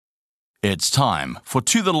It's time for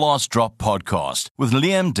To The Last Drop podcast with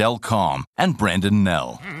Liam Delcalm and Brenden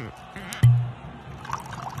Nell.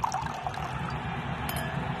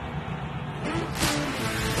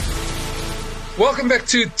 Welcome back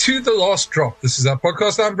to The Last Drop. This is our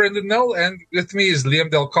podcast. I'm Brenden Nell, and with me is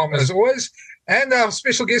Liam Delcalm as always. And our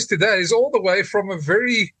special guest today is all the way from a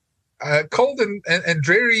very cold and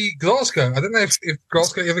dreary Glasgow. I don't know if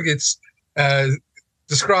Glasgow ever gets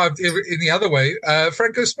described any other way.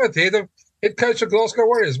 Franco Smith, head coach of Glasgow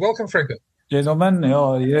Warriors. Welcome, Franco. Gentlemen,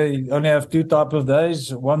 you only have two types of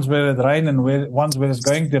days. One's where it rains and one's where it's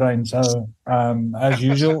going to rain. So, as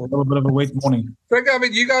usual, a little bit of a wet morning. Franco, I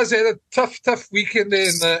mean, you guys had a tough weekend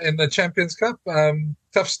there in the Champions Cup.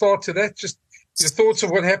 Tough start to that. Just your thoughts of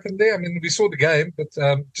what happened there. I mean, we saw the game, but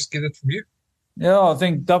just get it from you. Yeah, I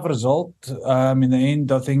think tough result. In the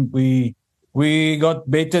end, I think we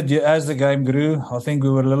got better as the game grew. I think we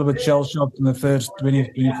were a little bit shell-shocked in the first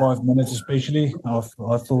 20-25 minutes especially. I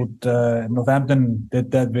thought Northampton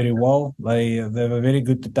did that very well. They were very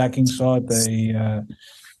good attacking side. They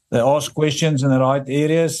asked questions in the right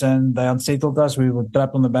areas and they unsettled us. We were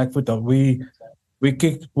trapped on the back foot. We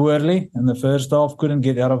kicked poorly in the first half, couldn't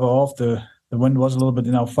get out of a half. The wind was a little bit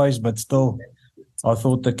in our face, but still, I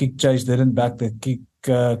thought the kick chase didn't back the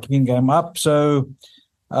kicking game up. So,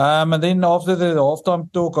 and then after the halftime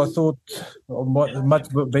talk, I thought much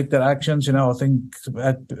better actions. I think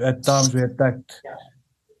at times we attacked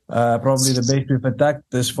probably the best we've attacked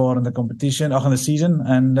this far in the competition, in the season.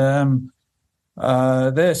 And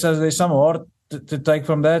there's some heart to take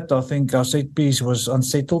from that. I think our set piece was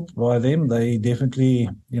unsettled by them. They definitely,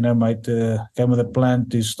 came with a plan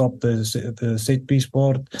to stop the set piece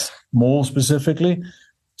part more specifically.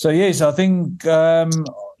 So yes, I think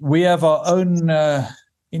we have our own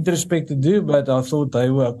introspect to do, but I thought they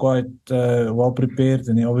were quite well prepared,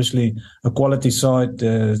 and obviously a quality side.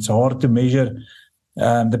 It's hard to measure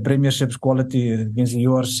the Premiership's quality against the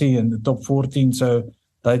URC and the top 14. So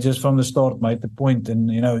they just from the start made the point, and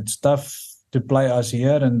it's tough to play us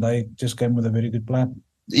here, and they just came with a very good plan.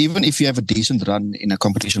 Even if you have a decent run in a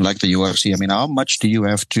competition like the URC, I mean, how much do you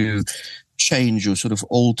have to change or sort of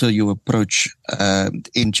alter your approach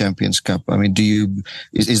in Champions Cup? I mean,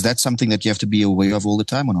 is that something that you have to be aware of all the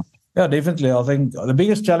time or not? Yeah, definitely. I think the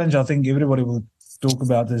biggest challenge I think everybody will talk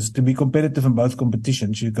about is to be competitive in both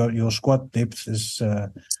competitions. You got your squad depth is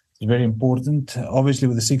very important. Obviously,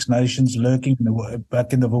 with the Six Nations lurking in the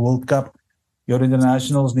back end of a World Cup, your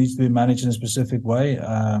internationals needs to be managed in a specific way.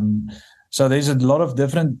 So there's a lot of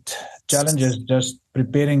different challenges just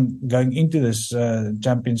preparing going into this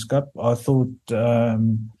Champions Cup. I thought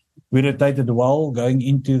we rotated well going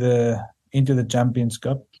into the Champions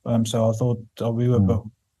Cup. So I thought we were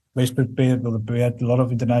best prepared. We had a lot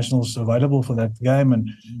of internationals available for that game, and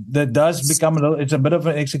that does become it's a bit of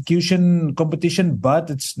an execution competition, but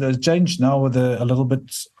it's changed now with a little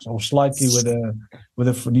bit or slightly with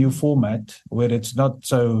a new format where it's not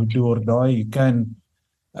so do or die. You can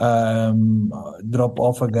drop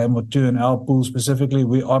off a game or two. In our pool specifically,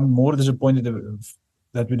 I'm more disappointed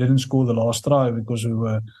that we didn't score the last try because we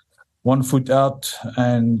were 1 foot out,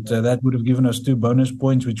 and that would have given us 2 bonus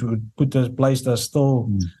points, which would placed us still,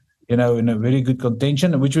 in a very good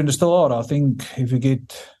contention, which we still are. I think if you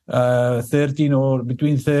get 13 or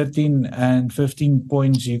between 13 and 15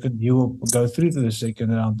 points, you will go through to the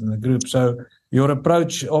second round in the group. So your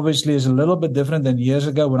approach obviously is a little bit different than years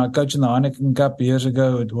ago. When I coached in the Heineken Cup years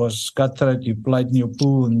ago, it was cutthroat. You played in your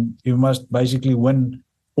pool and you must basically win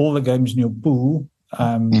all the games in your pool,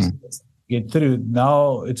 get through.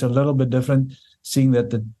 Now it's a little bit different, seeing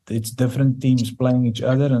that it's different teams playing each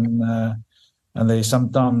other, and they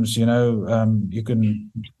sometimes, you can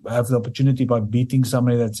have the opportunity by beating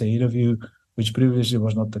somebody that's ahead of you, which previously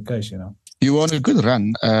was not the case, You were on a good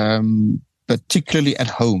run, particularly at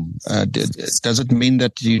home. Does it mean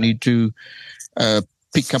that you need to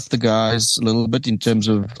pick up the guys a little bit in terms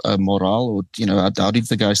of morale, or, how did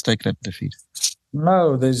the guys take that defeat?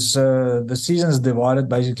 No, there's the season is divided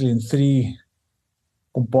basically in 3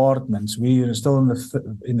 compartments. We are still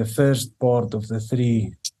in the first part of the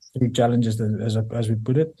three challenges, as we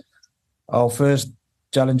put it. Our first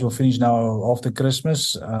challenge will finish now after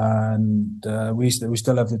Christmas, and we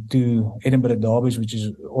still have the 2 Edinburgh derbies, which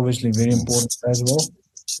is obviously very important as well.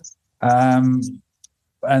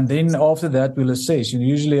 And then after that, we'll assess.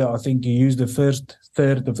 Usually, I think you use the first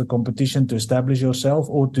third of the competition to establish yourself,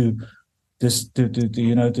 or to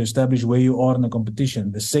establish where you are in the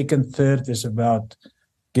competition. The second third is about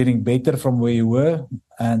getting better from where you were,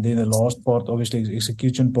 and then the last part, obviously,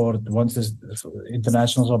 execution part. Once the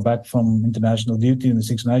internationals are back from international duty in the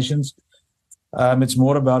Six Nations, It's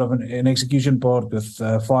more about an execution part with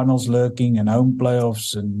finals lurking and home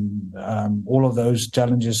playoffs and all of those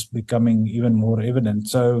challenges becoming even more evident.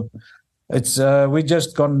 So it's we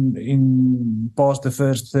just gone in past the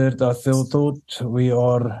first third. I thought we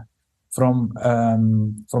are from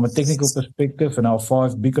a technical perspective and our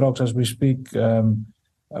 5 big rocks as we speak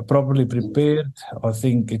properly prepared. I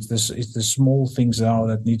think it's the small things now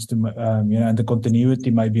that needs to and the continuity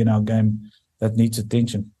maybe in our game that needs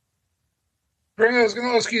attention. Brenden, I was going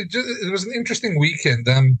to ask you, it was an interesting weekend.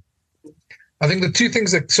 I think the two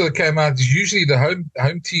things that sort of came out is usually the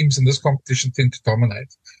home teams in this competition tend to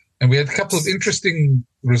dominate. And we had a couple of interesting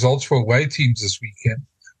results for away teams this weekend.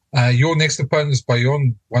 Your next opponent is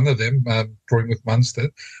Bayonne, one of them, drawing with Munster.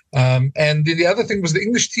 And then the other thing was the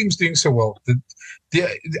English team's doing so well.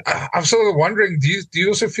 I'm sort of wondering, do you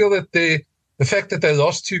also feel that the fact that they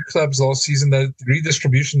lost 2 clubs last season, the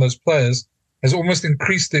redistribution of those players, has almost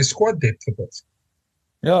increased their squad depth a bit?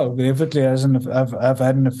 Yeah, definitely have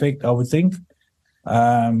had an effect, I would think.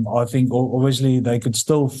 I think obviously they could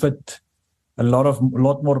still fit a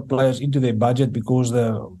lot more players into their budget because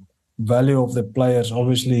the value of the players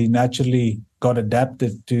obviously naturally got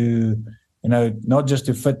adapted to, not just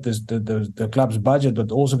to fit the club's budget,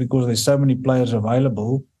 but also because there's so many players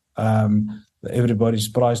available. Everybody's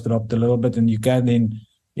price dropped a little bit, and you can then,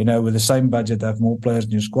 with the same budget, have more players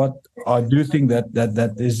in your squad. I do think that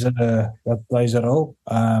plays a role.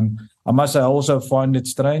 I must say, I also find it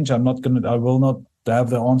strange. I will not have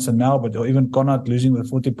the answer now, but even Connacht losing with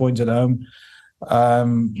 40 points at home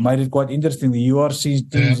made it quite interesting. The URC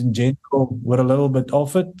teams in general were a little bit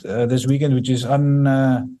off it this weekend, which is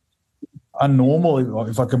unnormal,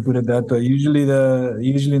 if I can put it that way. Usually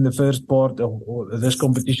in the first part of this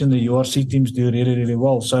competition, the URC teams do really, really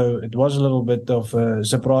well. So it was a little bit of a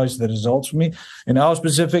surprise, the results for me. In our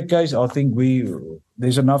specific case, I think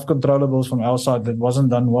there's enough controllables from our side that wasn't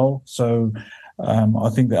done well. So I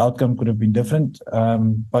think the outcome could have been different.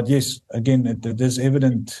 But yes, again, it is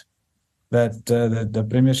evident that the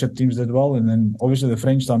Premiership teams did well. And then obviously the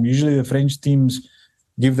French team. Usually the French teams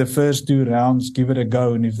give the first 2 rounds, give it a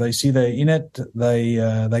go, and if they see they're in it,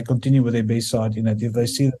 they continue with their best side in it. If they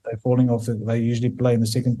see that they're falling off, they usually play in the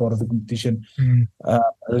second part of the competition, a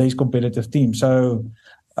less competitive team. So,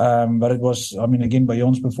 but it was, again,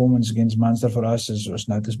 Bayonne's performance against Munster for us was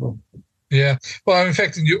noticeable. Yeah, well, in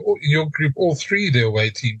fact, in your group, all 3 of the away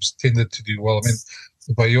teams tended to do well.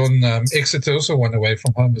 Bayonne, Exeter also won away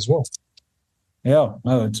from home as well. Yeah,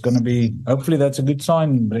 no, it's going to be, hopefully that's a good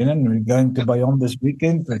sign, Brennan. We're going to Bayonne this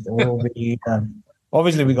weekend. It will be,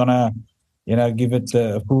 obviously we're going to, give it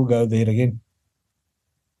a full go there again.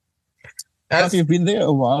 As you've been there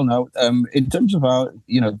a while now, in terms of our,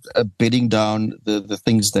 bedding down the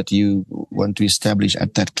things that you want to establish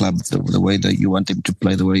at that club, the way that you want them to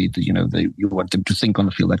play, the way that, you want them to think on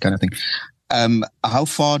the field, that kind of thing. How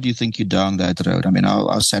far do you think you're down that road?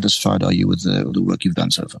 How satisfied are you with the work you've done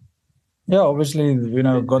so far? Yeah, obviously,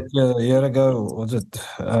 got here a year ago. Was it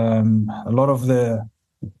a lot of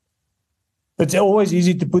it's always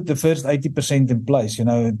easy to put the first 80% in place.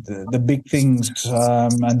 The big things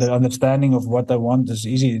and the understanding of what I want is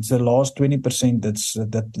easy. It's the last 20%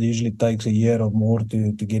 that usually takes a year or more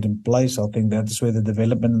to get in place. I think that is where the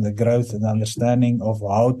development and the growth and the understanding of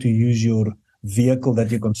how to use your vehicle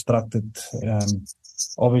that you constructed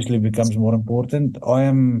obviously becomes more important.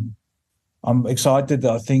 I'm excited,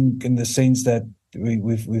 I think, in the sense that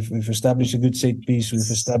we've established a good set piece. We've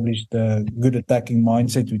established a good attacking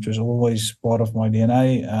mindset, which was always part of my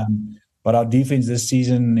DNA. But our defense this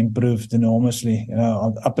season improved enormously.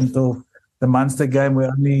 Up until the Munster game, we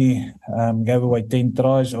only gave away 10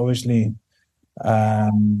 tries. Obviously, a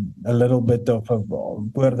little bit of a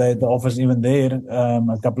poor day at the office even there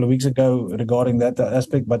a couple of weeks ago regarding that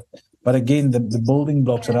aspect. But again, the building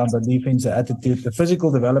blocks around the defense, the attitude, the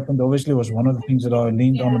physical development obviously was one of the things that I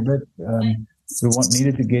leaned on a bit. We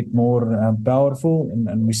needed to get more powerful,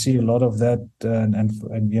 and we see a lot of that.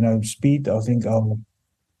 And speed. I think our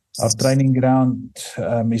training ground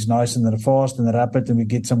is nice and fast and rapid, and we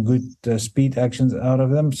get some good speed actions out of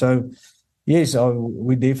them. So yes,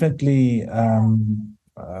 we definitely.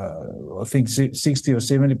 I think 60 or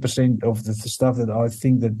 70% of the stuff that I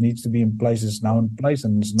think that needs to be in place is now in place,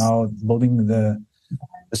 and is now building the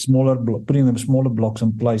putting the smaller blocks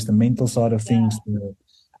in place, the mental side of things,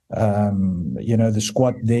 the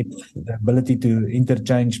squad depth, the ability to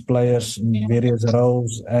interchange players in various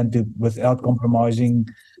roles, and without compromising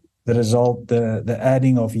the result, the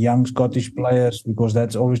adding of young Scottish players, because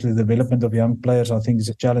that's obviously the development of young players. I think is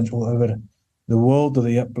a challenge all over the world, to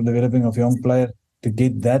the developing of young players. To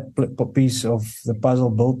get that piece of the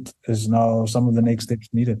puzzle built is now some of the next steps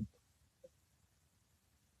needed.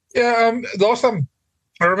 Yeah, last time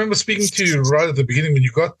I remember speaking to you right at the beginning when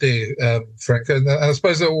you got there, Franco, and I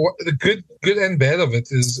suppose the good and bad of it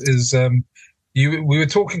is we were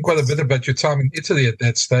talking quite a bit about your time in Italy at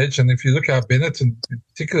that stage, and if you look how Benetton in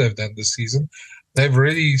particular have done this season, they've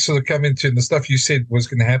really sort of come into, and the stuff you said was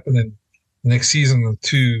going to happen in the next season or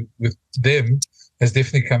two with them has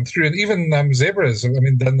definitely come through, and even Zebras, I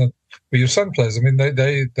mean, done the where your son plays. I mean,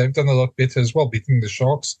 they've done a lot better as well, beating the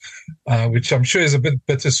Sharks, which I'm sure is a bit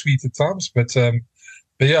bittersweet at times, but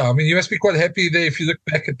yeah, I mean, you must be quite happy there if you look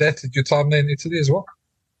back at that, at your time there in Italy as well.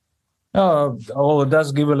 Well, it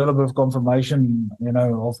does give a little bit of confirmation,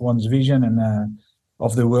 of one's vision and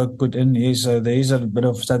of the work put in. Yes, there is a bit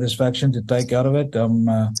of satisfaction to take out of it. I'm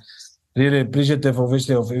really appreciative,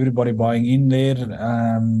 obviously, of everybody buying in there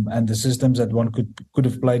and the systems that one could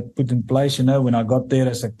have put in place. When I got there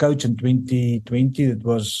as a coach in 2020,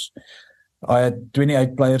 I had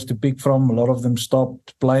 28 players to pick from. A lot of them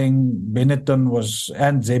stopped playing. Benetton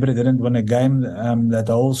and Zebra didn't win a game that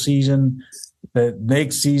whole season. The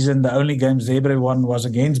next season, the only game Zebra won was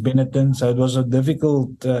against Benetton. So it was a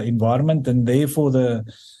difficult environment, and therefore the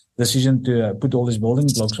decision to put all these building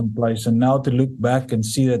blocks in place. And now to look back and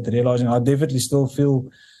see that, realizing I definitely still feel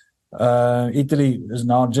Italy is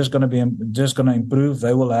now just going to improve.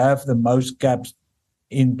 They will have the most caps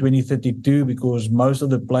in 2032 because most of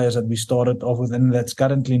the players that we started off with and that's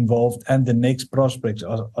currently involved and the next prospects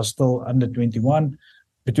are still under 21,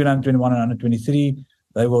 between under 21 and under 23.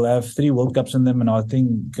 They will have 3 World Cups in them, and I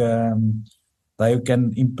think they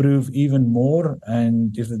can improve even more.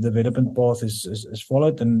 And if the development path is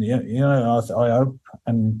followed, and I hope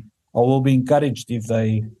and I will be encouraged if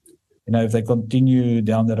they continue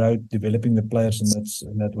down the road developing the players in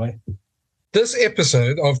that way. This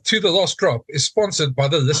episode of To the Last Drop is sponsored by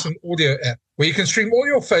the Listen Audio app, where you can stream all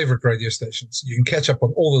your favorite radio stations. You can catch up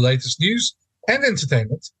on all the latest news and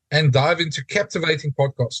entertainment and dive into captivating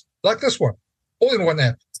podcasts like this one, all in one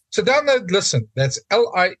app. So download Listen, that's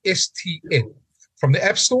LISTN, from the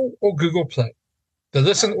App Store or Google Play. The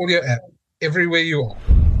Listen Audio app, everywhere you are.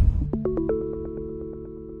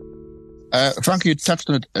 Franco, you touched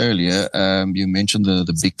on it earlier. You mentioned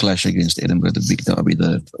the big clash against Edinburgh, the big derby,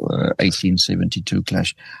 the 1872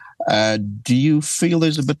 clash. Do you feel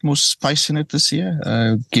there's a bit more spice in it this year,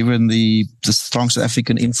 given the strong South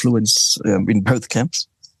African influence in both camps?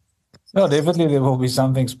 Well, definitely there will be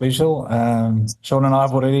something special. Sean and I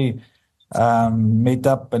have already met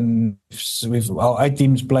up, and our 8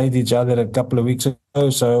 teams played each other a couple of weeks ago,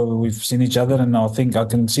 so we've seen each other, and I think I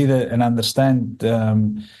can see that and understand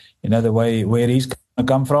the way where he's going to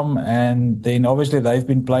come from. And then obviously they've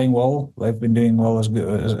been playing well. They've been doing well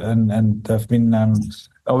and they've been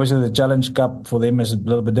obviously the Challenge Cup for them is a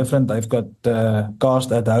little bit different. They've got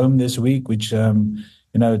Cast at home this week, which they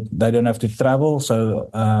don't have to travel.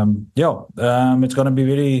 So it's going to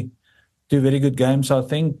be two very good games, I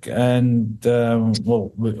think, and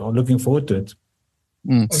we're looking forward to it.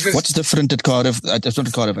 What's different at Cardiff? At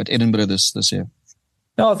Edinburgh this year?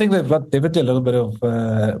 No, I think they've got definitely a little bit of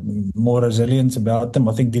more resilience about them.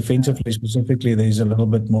 I think defensively, specifically, there's a little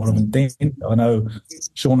bit more of intent. I know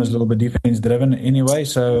Sean is a little bit defense-driven anyway,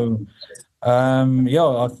 so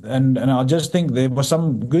and I just think there were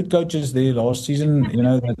some good coaches there last season,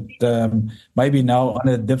 that maybe now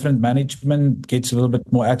under different management gets a little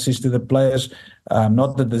bit more access to the players.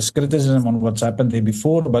 Not that there's criticism on what's happened there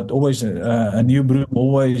before, but always a new broom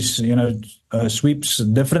always, sweeps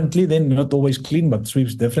differently. Then not always clean, but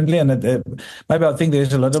sweeps differently. And maybe I think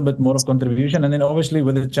there's a little bit more of contribution. And then obviously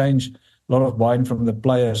with the change, a lot of buy-in from the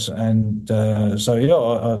players, and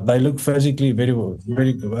they look physically very,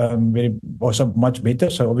 very, very, also much better.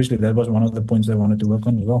 So obviously that was one of the points they wanted to work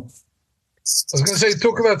on as well. I was going to say,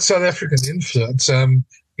 talk about South African influence.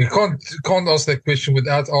 You can't ask that question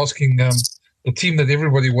without asking the team that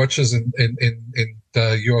everybody watches in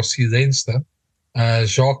URC Leinster,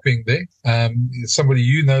 Jacques being there, somebody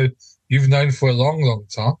you've known for a long, long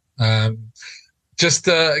time.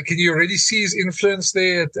 Can you already see his influence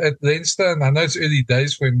there at Leinster? And I know it's early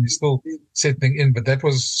days for him, he's still settling in, but that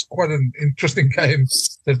was quite an interesting game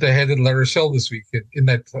that they had at La Rochelle this weekend in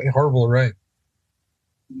that horrible rain.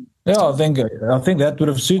 Yeah, I think that would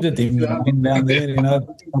have suited him down there. You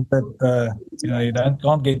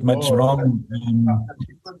can't get much wrong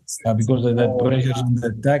because of that pressure in the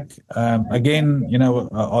attack. Again,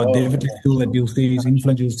 I definitely feel that you'll see his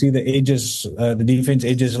influence. You'll see the edges, the defense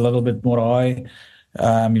edges a little bit more high.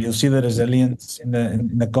 You'll see the resilience in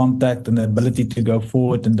the contact and the ability to go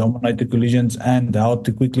forward and dominate the collisions and how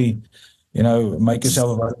to quickly, make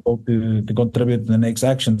yourself available to contribute to the next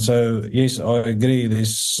action. So yes, I agree. I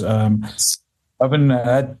haven't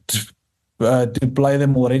had to play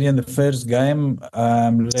them already in the first game.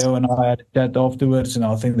 Leo and I had a chat afterwards, and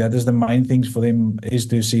I think that is the main things for them, is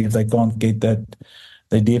to see if they can't get the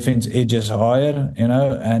defense edges higher,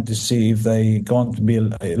 and to see if they can't be a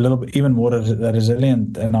little bit even more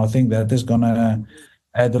resilient. And I think that is going to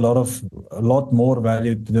add a lot more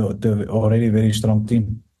value to the already very strong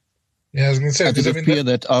team. Yeah, I was going to say, I did fear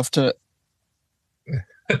that after.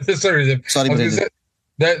 Sorry, Brendan.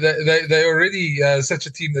 They're already such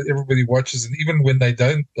a team that everybody watches, and even when they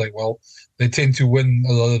don't play well, they tend to win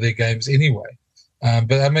a lot of their games anyway.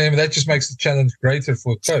 But I mean, that just makes the challenge greater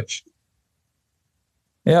for a coach.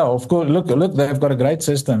 Yeah, of course. Look, they've got a great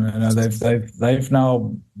system. They've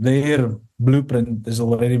now, their blueprint has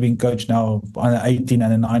already been coached now on an 18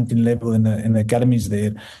 and a 19 level in the academies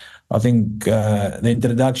there. I think the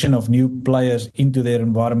introduction of new players into their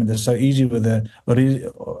environment is so easy with the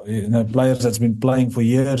players that's been playing for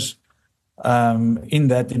years in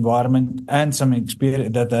that environment, and some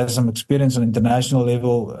experience that has some experience on international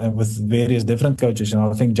level with various different coaches. And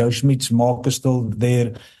I think Joe Schmidt's mark is still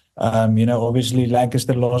there. Obviously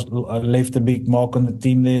Lancaster left a big mark on the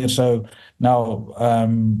team there. So now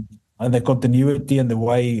the continuity and the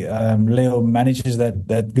way Leo manages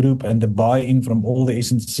that group, and the buy-in from all the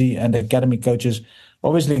S&C and the academy coaches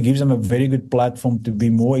obviously gives them a very good platform to be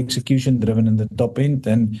more execution-driven in the top end.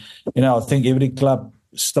 And, I think every club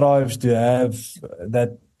strives to have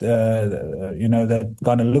that, that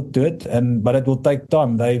kind of look to it. But it will take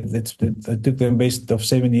time. It took them best of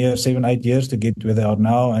 7, 8 years to get where they are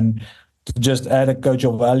now. And to just add a coach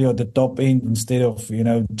of value at the top end instead of,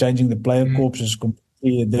 changing the player corps is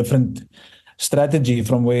completely a different strategy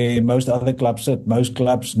from where most other clubs sit. Most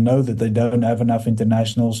clubs know that they don't have enough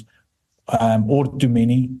internationals or too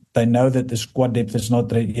many. They know that the squad depth is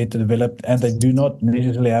not yet developed, and they do not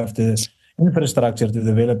necessarily have the infrastructure to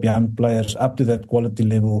develop young players up to that quality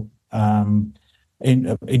level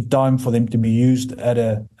in time for them to be used at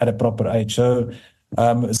a proper age. So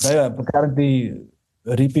they are currently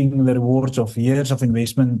reaping the rewards of years of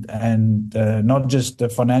investment, and not just the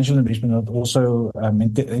financial investment, but also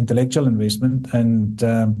intellectual investment, and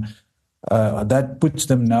that puts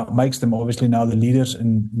them now, makes them obviously now the leaders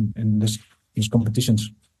in these competitions.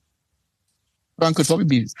 Franco, it would probably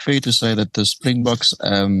be fair to say that the Springboks,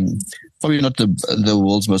 probably not the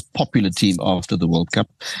world's most popular team after the World Cup.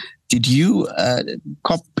 Did you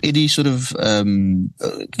cop any sort of,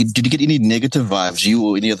 did you get any negative vibes, you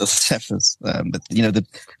or any other staffers, that,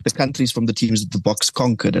 the countries from the teams that the Boks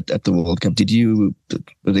conquered at the World Cup?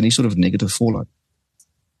 Was any sort of negative fallout?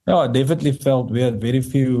 No, I definitely felt we had very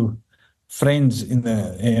few friends in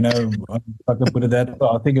the, if I could put it that way.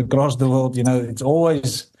 I think across the world,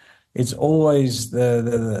 it's always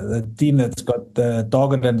the team that's got the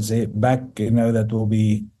target on its back, that will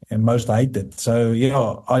be most hated. So,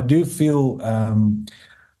 I do feel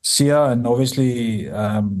Sia, and obviously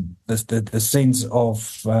the sense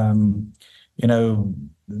of,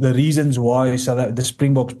 the reasons why the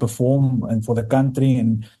Springboks perform and for the country,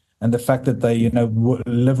 and the fact that they,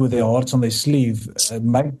 live with their hearts on their sleeve,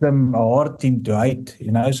 make them a hard team to hate,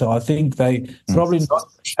 So I think they probably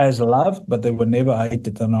not as loved, but they were never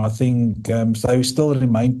hated. And I think they still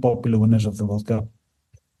remain popular winners of the World Cup.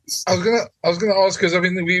 I was gonna ask, because I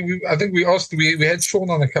think we had Sean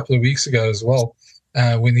on a couple of weeks ago as well,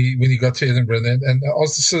 when he got to Edinburgh, and I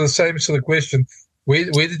asked the same sort of question. Where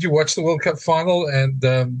did you watch the World Cup final? And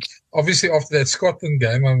obviously after that Scotland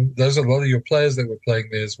game, those are a lot of your players that were playing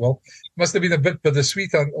there as well. Must have been a bit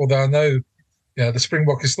bittersweet, although I know the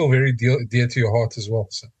Springbok is still very dear to your heart as well.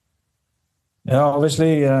 So. Yeah,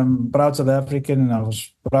 obviously proud South African, and I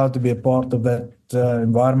was proud to be a part of that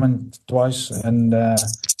environment twice, and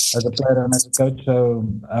as a player and as a coach. So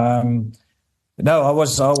I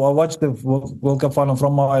watched the World Cup final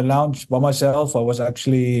from my lounge by myself. I was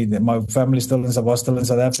actually, my family was still in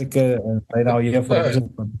South Africa, and right now here for a visit.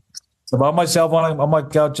 So by myself on my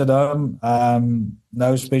couch at home,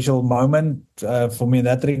 no special moment for me in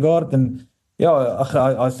that regard. And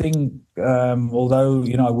I think although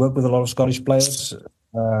I work with a lot of Scottish players,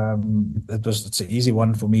 it's an easy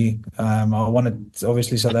one for me. I wanted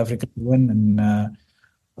obviously South Africa to win, and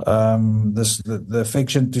the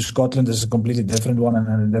affection to Scotland is a completely different one, and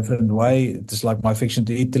in a different way. It's like my affection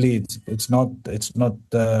to Italy. It's not as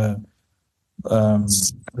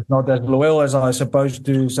loyal as I suppose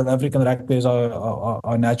to South African rugby as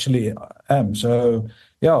I naturally am. So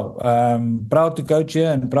proud to coach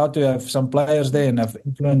here, and proud to have some players there, and have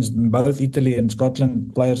influenced both Italy and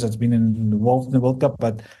Scotland players that's been involved in the World Cup.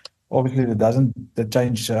 But obviously it doesn't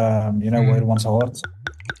change where everyone's hearts.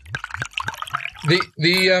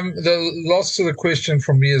 The last sort of question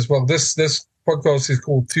from me as well. This podcast is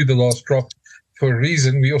called To the Last Drop for a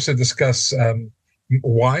reason. We also discuss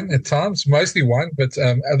wine at times, mostly wine, but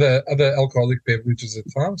other alcoholic beverages at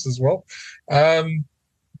times as well.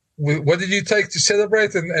 What did you take to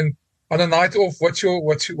celebrate? And on a night off, what's your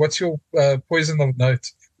poison of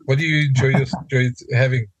note? What do you enjoy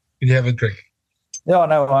having when you have a drink? Yeah,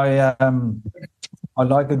 no, I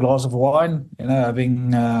like a glass of wine. You know,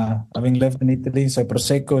 having lived in Italy, so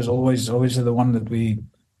Prosecco is always the one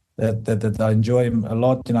that I enjoy a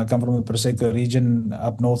lot. You know, I come from the Prosecco region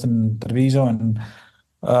up north in Treviso, and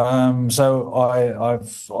so I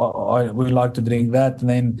would like to drink that. And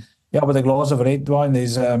then, yeah, with a glass of red wine,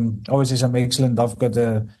 there's obviously some excellent. I've got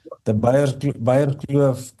the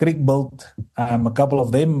Beierkloof Creek built. A couple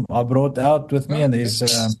of them I brought out with me, and there's.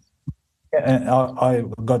 I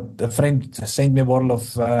got a friend sent me a bottle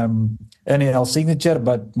of NAL signature,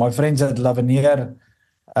 but my friends at Lavenier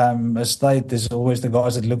estate is always the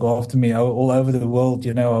guys that look after me all over the world.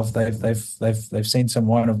 You know, they've sent some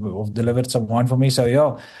wine or delivered some wine for me. So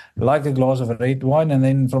yeah, like a glass of red wine, and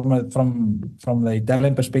then from the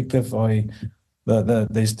Italian perspective,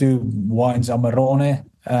 there's two wines, Amarone.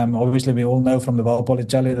 Obviously, we all know from the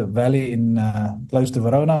Valpolicella Valley in close to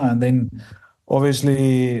Verona, and then.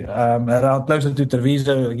 Obviously, around closer to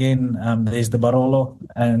Treviso again, there's the Barolo,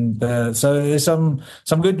 and so there's some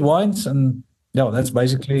good wines, and yeah, that's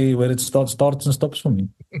basically where it starts and stops for me.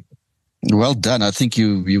 Well done. I think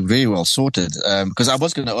you're very well sorted. Because I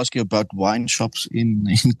was going to ask you about wine shops in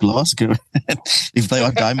Glasgow, if they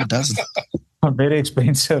are dime a dozen. Very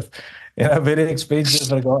expensive. Yeah, very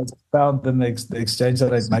expensive regards pound, and the exchange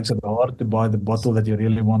rate makes it hard to buy the bottle that you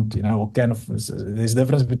really want. You know, or there's a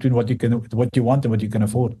difference between what you want and what you can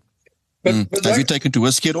afford. But have you taken to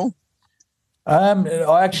whiskey at all?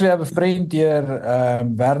 I actually have a friend here,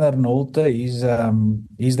 Werner Nolte. He's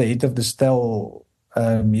the head of the Stel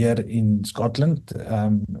here in Scotland.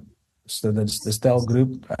 So that's the Stel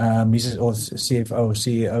Group. He's also CFO,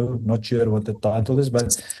 CEO. Not sure what the title is,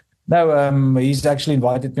 but. No, he's actually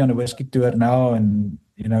invited me on a whiskey tour now, and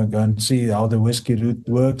you know, go and see how the whiskey route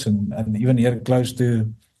works, and even here close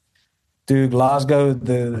to Glasgow,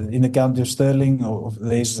 in the county of Stirling,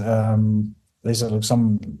 there's some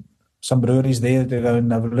breweries there to go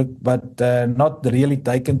and have a look, but not really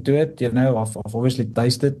taken to it. You know, I've obviously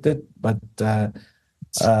tasted it, but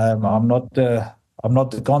I'm not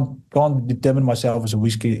can't determine myself as a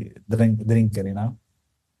whiskey drinker. You know.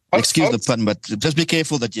 Excuse the pun, but just be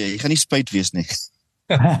careful that you gaan nie spyt wees nie.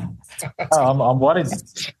 I'm worried. Yes,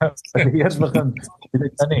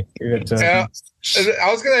 yeah,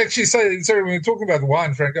 I was going to actually say, sorry, when we were talking about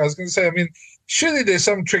wine, Frank, I was going to say, I mean, surely there's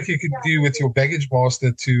some trick you could do with your baggage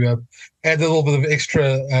master to add a little bit of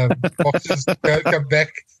extra boxes to come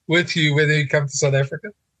back with you when you come to South Africa.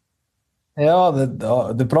 Yeah,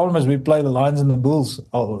 the problem is we play the Lions and the Bulls.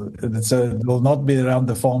 So it will not be around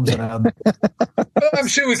the farms around. Well, I'm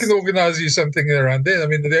sure we can organise you something around there. I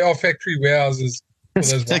mean, there are factory warehouses for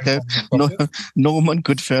those okay. Norman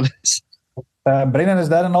Goodfellas. Brendan, is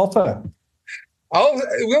that an offer?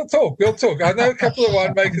 We'll talk. I know a couple of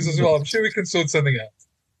winemakers as well. I'm sure we can sort something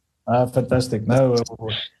out. Fantastic. No,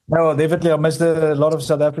 definitely. I missed a lot of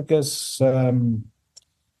South Africa's.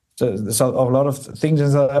 There's a lot of things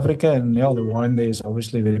in South Africa, and yeah, the wine there is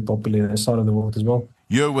obviously very popular in that side of the world as well.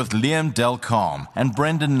 You're with Liam Delcom and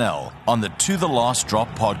Brenden Nell on the To the Last Drop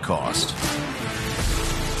podcast.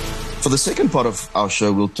 For the second part of our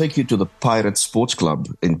show, we'll take you to the Pirates Sports Club,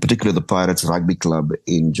 in particular the Pirates Rugby Club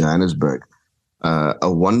in Johannesburg,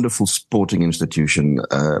 a wonderful sporting institution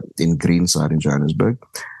in Greenside in Johannesburg.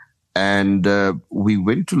 And we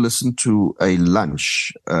went to listen to a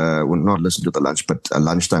lunch, well, not listen to the lunch, but a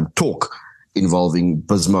lunchtime talk involving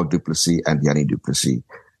Bismarck du Plessis and Jannie du Plessis.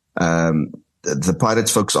 The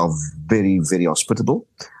Pirates folks are very, very hospitable,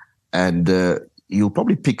 and you'll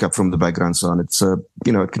probably pick up from the background sound. It's it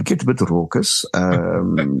can get a bit raucous,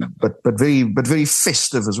 but very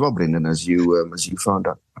festive as well, Brenden, as you found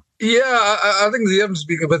out. Yeah, I think Liam's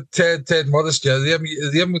being a bit tad modest here.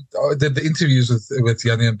 Liam did the interviews with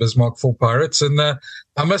Jannie and Bismarck for Pirates, and I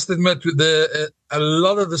must admit, a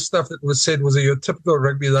lot of the stuff that was said was your typical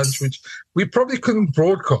rugby lunch, which we probably couldn't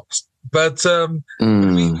broadcast. But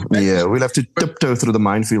we'll have to tiptoe through the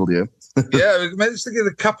minefield here. Yeah, we managed to get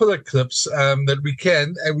a couple of clips that we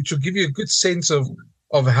can, which will give you a good sense of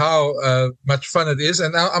how much fun it is.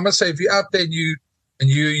 And I must say, if you're out there and you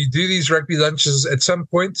do these rugby lunches at some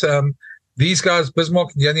point, these guys,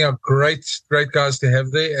 Bismarck and Jannie, are great guys to have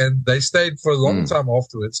there, and they stayed for a long time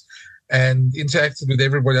afterwards and interacted with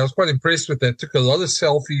everybody. I was quite impressed with that. Took a lot of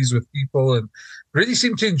selfies with people and really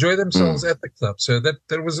seemed to enjoy themselves at the club. So that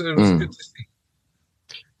was good to see.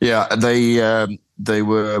 Yeah, they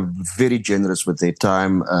were very generous with their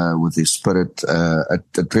time, with their spirit.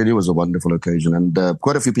 It really was a wonderful occasion, and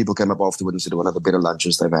quite a few people came up afterwards and said one of the better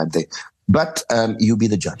lunches they've had there. But you be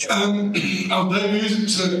the judge. Our debut,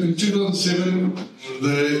 so in 2007,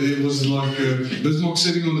 there was like Bismarck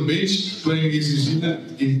sitting on the bench playing against New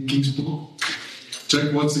Zealand in Springbok.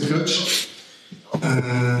 Jake White's the coach.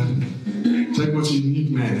 Jake White's a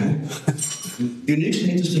unique man, eh? Unique is an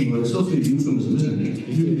interesting word. It's also a euphemism, isn't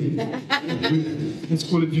it? Let's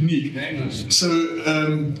call it unique. So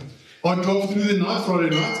I drove through the night, Friday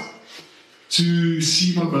night, to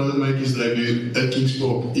see my brother make his debut at Kings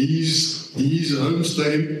Park. He's a home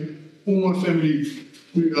stadium. All my family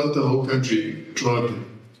throughout the whole country tried him.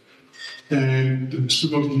 And the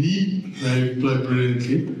Springbok League, they played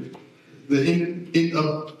brilliantly. They end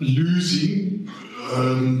up losing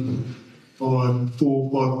by 4 or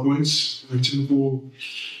 5 points, which is for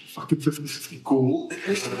fucking 50-50 call.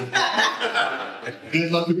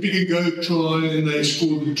 And like a pick and go try, and they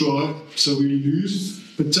scored the try, so we lose.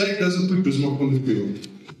 But Jake doesn't put Bismarck on the field.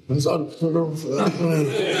 That's unfair.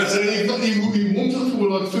 So he warms up for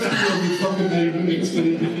like 50 of the fucking minutes.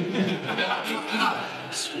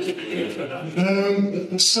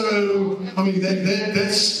 So I mean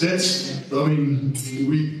that's I mean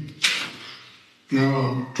we now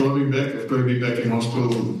I'm driving back. I've got to be back in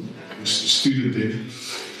hospital. A student there.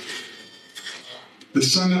 The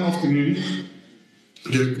Sunday afternoon,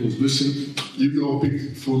 Gary calls, listen, you got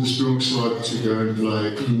picked for the Springbok side to go and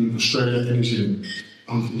play in Australia and New Zealand.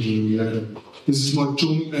 I'm thinking, yeah, this is my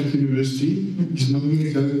John at university. He's not going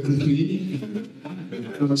to go with me.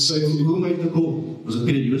 And I say, Who made the call? Was it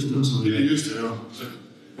Peter Houston or something? Peter Houston, yeah.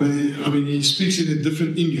 But, I mean, he speaks in a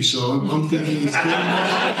different English, so I'm thinking his game.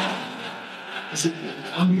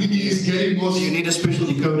 I'm thinking his game was. You need a special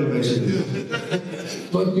decoder, basically.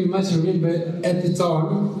 But you must remember, at the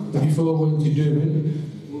time, before I went to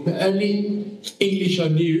Durban, the only English I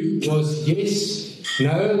knew was yes,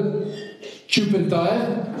 no, tube and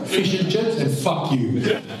tire, fish and chips, and fuck you.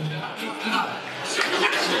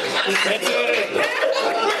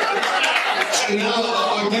 And now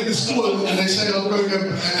I get the score and they say I'll broke up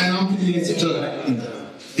and I'm thinking it's a joke.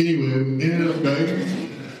 Anyway, ended up going.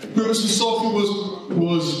 Christmastime was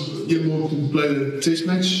able to play the test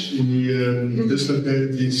match. He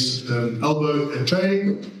dislocated his elbow at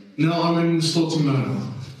training. Now I'm in starting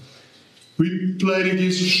lineup. We played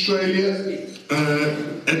against Australia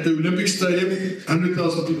at the Olympic Stadium.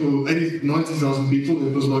 100,000 people, 90,000 people.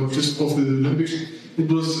 It was like just after the Olympics. It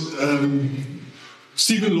was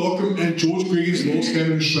Stephen Larkham and George Greger's last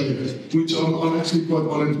game in Australia, which I'm actually quite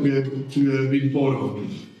honoured to be able to be part of.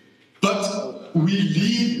 But we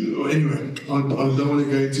lead, anyway, I don't want to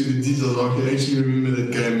go into the details, I can actually remember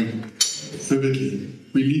that game vividly.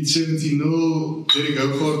 We lead 17-0, let it go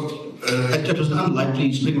for It was an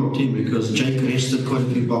unlikely Springbok team because Jake rested quite a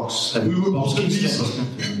few box. we were called the B-side.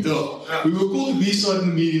 Yeah, we were called the B-side in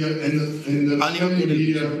the media, and the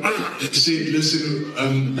media said, listen,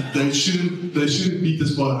 they shouldn't beat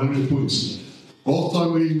us by 100 points. Half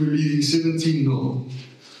time we were leading 17-0.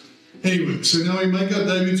 Anyway, so now we make our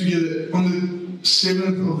debut together on the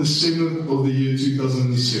 7th of the 7th of the year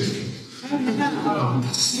 2007.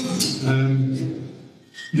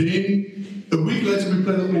 Then a week later we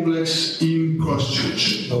played the All Blacks in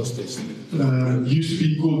Christchurch. Used to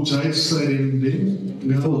be called Jade Stadium then.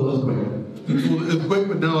 Before the earthquake. Before the earthquake,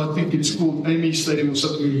 but now I think it's called Amy Stadium or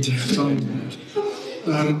something.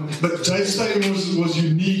 But Jade Stadium was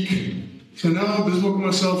unique. So now Bismarck and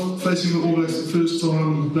myself facing the All Blacks the first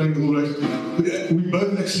time playing the All Blacks, we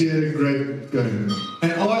both actually had a great game.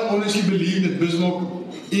 And I honestly believe that Bismarck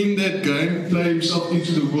in that game played himself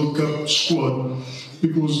into the World Cup squad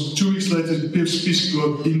because 2 weeks later Plessis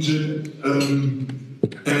got injured and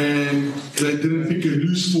they didn't pick a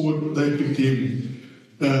loose forward, they picked him.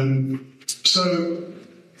 So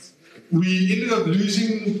we ended up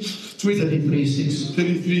losing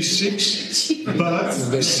 33-6, but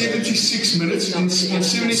 76 minutes. In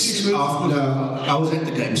 76 minutes. No, I was at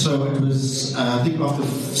the game, so it was, I think after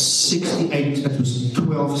 68, it was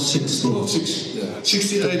 12-6.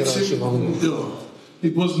 68.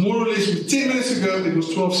 It was more or less 10 minutes ago. It was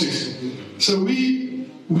 12-6. So we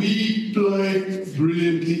played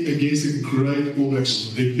brilliantly against the great All Blacks,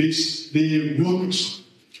 the best, the world.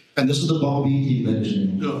 And this was the Bob B team, ladies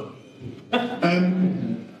and gentlemen.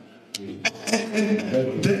 And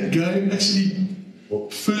that game actually,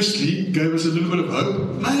 firstly, gave us a little bit of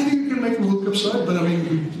hope. Maybe we can make a World Cup side, but I mean,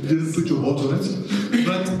 we didn't put your heart on it.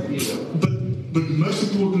 But the most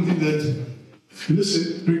important thing that,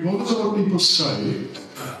 listen, regardless of what people say,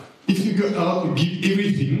 if you go out and give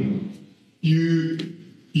everything, you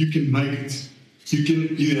you can make it.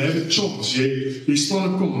 You have a chance. You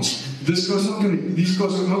stand a chance. These guys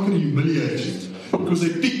are not going to humiliate you because they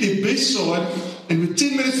picked their best side, and with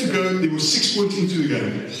 10 minutes to go, they were 6 points into the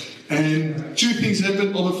game. And two things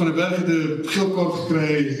happened. Albert van der Berg het 'n geel kaart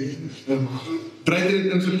gekry.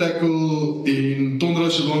 Brenden het tackle en Tondra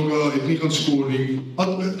Silonga het nie gaan score nie.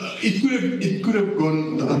 It could have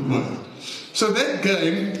gone the other way. So that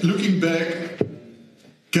game, looking back,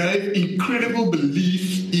 gave incredible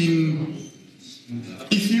belief in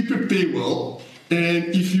if you prepare well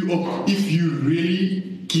and if you really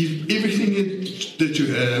give everything that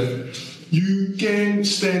you have, you can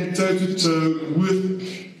stand toe to toe with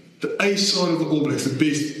the A side of the All Blacks, the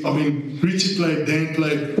best. I mean, Richie played, Dan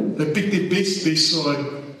played. They picked their best side,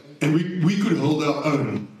 and we could hold our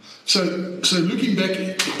own. So looking back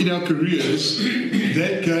in our careers,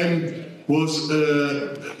 that game was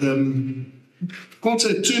can't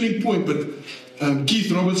say a turning point, but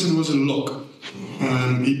Keith Robertson was a lock.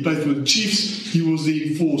 He played for the Chiefs. He was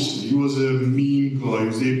the enforcer. He was a mean guy. He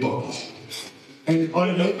was their boss. And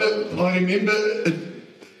I remember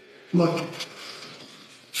like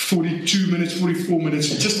 42 minutes, 44 minutes,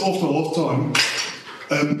 just after half time,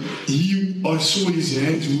 I saw his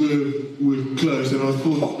hands were closed, and I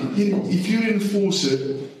thought, if you're an enforcer,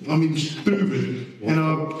 I mean, prove it. And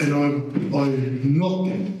I knocked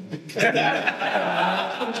him.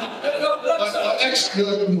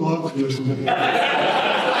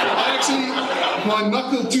 My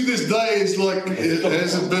knuckle to this day is like, it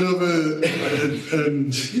has a bit of a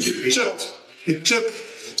chip.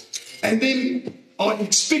 And then I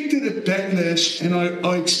expected a backlash, and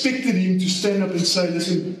I expected him to stand up and say,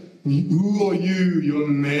 listen, who are you,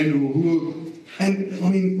 young man? Or who? And I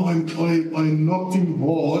mean, I knocked him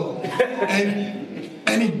hard,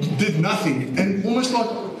 and he did nothing. And almost like,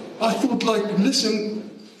 I thought, like, listen,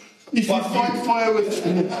 if you fight fire with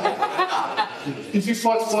fire,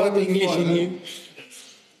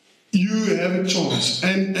 you have a chance.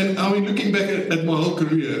 And I mean, looking back at my whole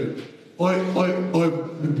career, I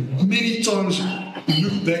many times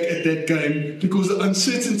look back at that game because the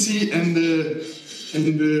uncertainty and the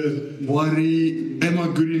worry, am I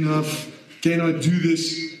good enough? Can I do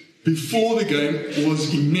this? Before the game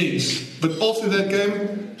was immense. But after that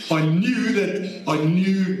game, I knew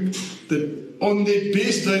that on their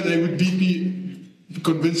best day they would beat me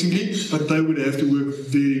convincingly, but they would have to work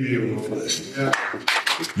very, very hard for this. Yeah.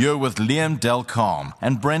 You're with Liam Delcom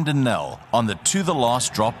and Brenden Nell on the To The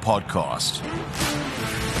Last Drop podcast.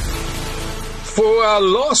 For our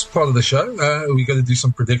last part of the show, we're going to do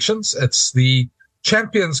some predictions. It's the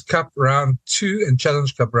Champions Cup Round 2 and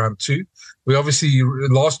Challenge Cup Round 2. We obviously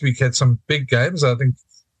last week had some big games. I think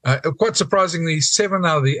quite surprisingly, 7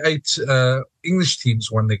 out of the 8 English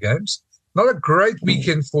teams won their games. Not a great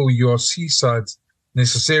weekend for URC sides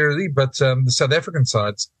necessarily, but the South African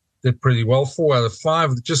sides did pretty well. 4 out of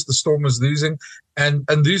 5, just the Stormers losing and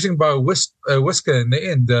losing by a whisker in the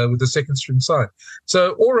end with the second string side.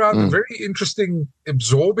 So all around, a very interesting,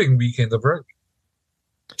 absorbing weekend of rugby.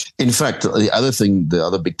 In fact, the other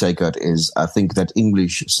big takeout is I think that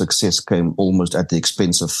English success came almost at the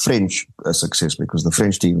expense of French success because the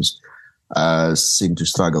French teams seem to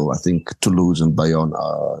struggle. I think Toulouse and Bayonne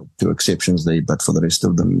are 2 exceptions there, but for the rest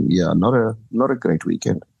of them, not a great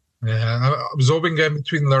weekend. Yeah, absorbing game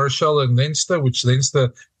between La Rochelle and Leinster, which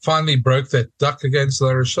Leinster finally broke that duck against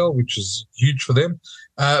La Rochelle, which is huge for them.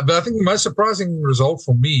 But I think the most surprising result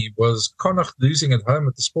for me was Connacht losing at home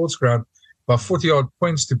at the sports ground by 40-odd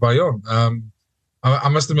points to Bayonne. I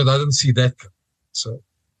must admit, I didn't see that. So,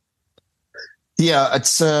 yeah,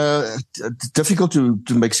 it's difficult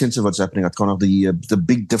to make sense of what's happening at Connacht. The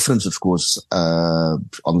big difference, of course,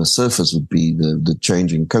 on the surface would be the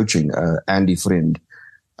change in coaching. Andy Friend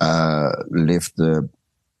left the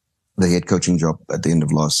head coaching job at the end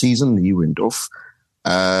of last season. He went off.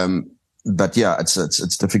 But yeah,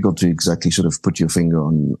 it's difficult to exactly sort of put your finger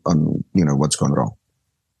on what's gone wrong.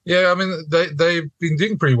 Yeah, I mean, they've been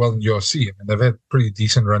doing pretty well in URC. I mean, they've had a pretty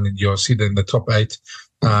decent run in URC. They're in the top 8.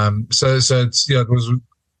 So it's, it was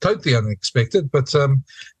totally unexpected. But, and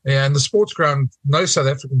the sports ground, no South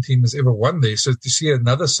African team has ever won there. So to see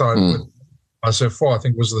another side win so far, I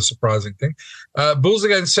think was the surprising thing. Bulls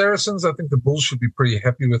against Saracens, I think the Bulls should be pretty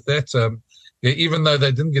happy with that. Even though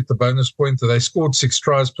they didn't get the bonus point, they scored 6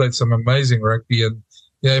 tries, played some amazing rugby. And,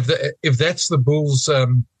 if that's the Bulls,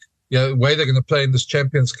 way they're going to play in this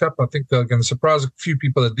Champions Cup, I think they're going to surprise a few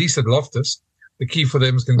people, at least at Loftus. The key for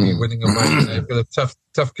them is going to be winning away. They've got a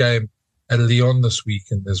tough game at Lyon this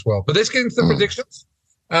weekend as well. But let's get into the predictions.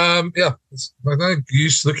 It's no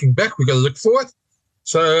use looking back. We've got to look forward.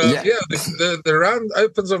 So, the round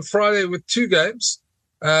opens on Friday with 2 games.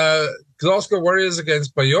 Glasgow Warriors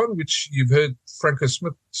against Bayonne, which you've heard Franco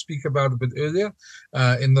Smith speak about a bit earlier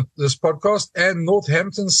in this podcast, and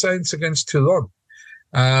Northampton Saints against Toulon.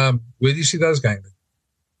 Where do you see those going?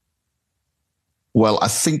 Well, I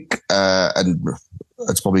think, and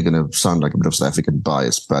it's probably going to sound like a bit of South African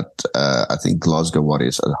bias, but I think Glasgow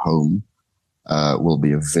Warriors at home will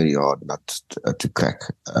be a very hard nut to crack.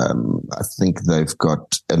 I think they've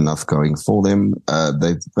got enough going for them.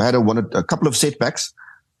 They've had a couple of setbacks,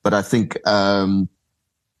 but I think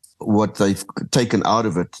what they've taken out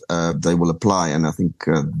of it, they will apply. And I think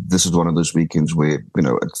this is one of those weekends where,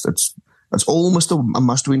 it's almost a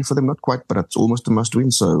must-win for them. Not quite, but it's almost a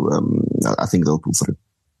must-win. So I think they'll pull through.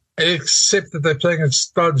 Except that they're playing at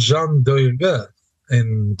Stade Jean Doyga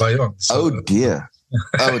in Bayonne. So. Oh, dear.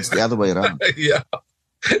 Oh, it's the other way around. Yeah.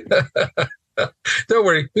 Don't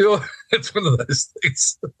worry. It's one of those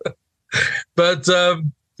things. But,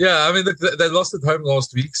 they lost at home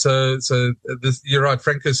last week. So you're right.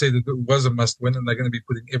 Franco said it was a must-win, and they're going to be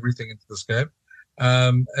putting everything into this game.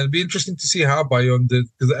 And it'd be interesting to see how Bayonne did,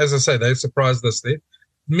 because as I say, they surprised us there.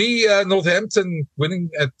 Northampton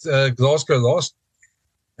winning at Glasgow last,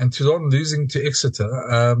 and Toulon losing to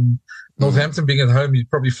Exeter. Northampton being at home, you'd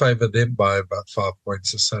probably favour them by about 5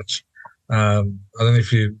 points as such. I don't know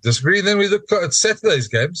if you disagree. Then we look at Saturday's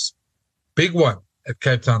games. Big one at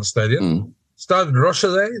Cape Town Stadium. Stade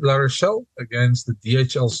La Rochelle against the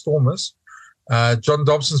DHL Stormers. John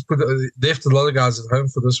Dobson's left a lot of guys at home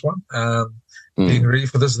for this one. Being ready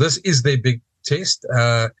for this. This is their big test.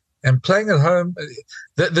 And playing at home,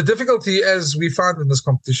 the difficulty, as we find in this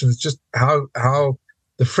competition, is just how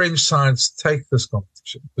the French sides take this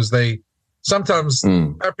competition, because they sometimes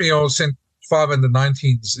Papillon sent 5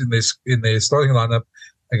 under-19s in their starting lineup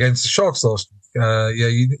against the Sharks last week.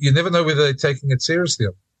 You never know whether they're taking it seriously.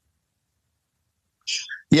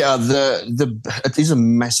 Yeah, it is a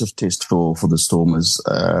massive test for the Stormers.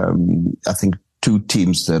 I think two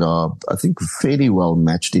teams that are, I think, fairly well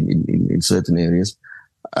matched in certain areas.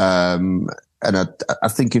 And I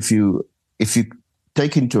think if you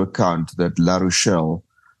take into account that La Rochelle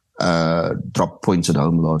dropped points at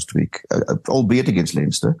home last week, albeit against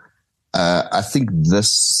Leinster, I think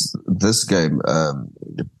this game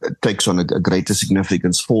takes on a greater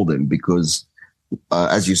significance for them, because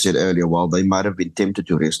as you said earlier, while they might have been tempted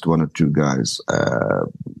to rest one or two guys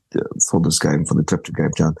for this game, for the trip to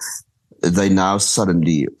Cape Town, they now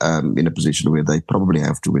suddenly in a position where they probably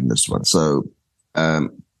have to win this one. So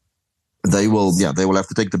they will have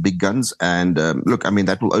to take the big guns. And look, I mean,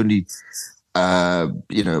 that will only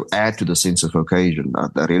add to the sense of occasion.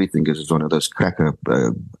 I really think it's one of those cracker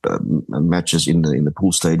matches in the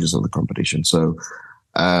pool stages of the competition. So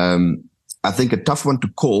I think a tough one to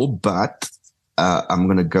call, but I'm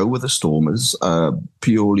going to go with the Stormers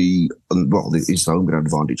purely. Well, it's the home ground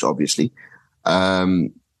advantage, obviously.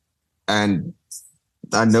 And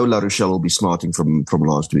I know La Rochelle will be smarting from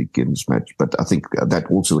last weekend's match, but I think that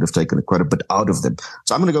also would have taken quite a bit out of them.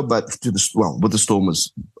 So I'm going to go back to with the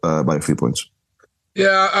Stormers by a few points.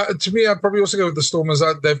 Yeah, to me, I'd probably also go with the Stormers.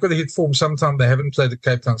 They've got to hit form sometime. They haven't played at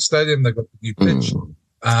Cape Town Stadium. They've got the new pitch.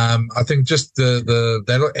 I think just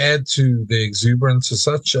that'll add to the exuberance as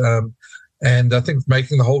such. And I think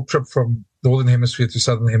making the whole trip from Northern Hemisphere to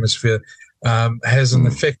Southern Hemisphere has an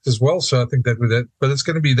effect as well. So I think but that's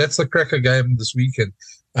the cracker game this weekend.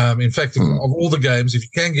 In fact, of all the games, if you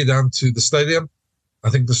can get down to the stadium, I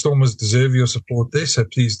think the Stormers deserve your support there. So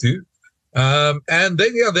please do. And then,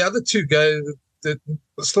 the other two go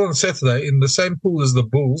still on Saturday in the same pool as the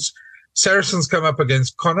Bulls. Saracens come up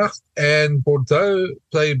against Connacht, and Bordeaux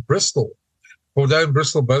play Bristol. Bordeaux and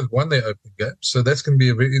Bristol both won their opening game. So that's going to be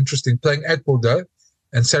a very interesting, playing at Bordeaux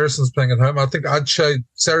and Saracens playing at home. I think I'd say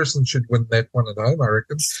Saracens should win that one at home, I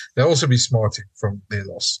reckon. They'll also be smarting from their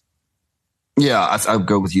loss. Yeah, I'll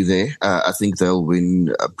go with you there. I think they'll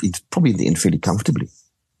win probably in the end fairly comfortably.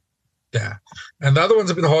 Yeah. And the other one's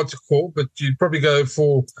a bit hard to call, but you'd probably go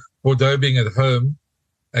for Bordeaux being at home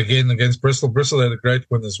again against Bristol. Bristol had a great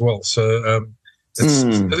win as well. So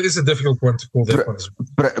it is a difficult one to call that one as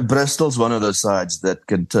well. Bristol's one of those sides that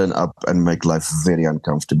can turn up and make life very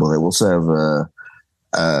uncomfortable. They also have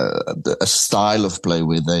a style of play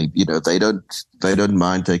where they don't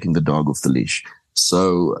mind taking the dog off the leash.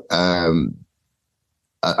 So I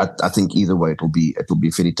think either way it'll be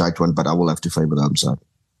a fairly tight one, but I will have to favour the home side.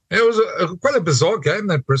 It was quite a bizarre game,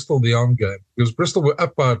 that Bristol-Lyon game, because Bristol were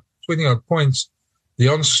up by 20-odd points.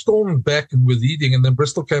 Lyon stormed back and were leading, and then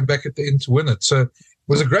Bristol came back at the end to win it. So it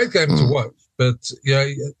was a great game to watch. But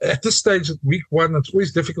at this stage of week one, it's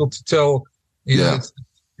always difficult to tell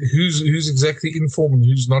who's exactly in form and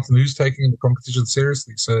who's not, and who's taking the competition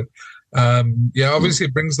seriously. So Obviously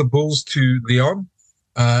it brings the Bulls to Lyon,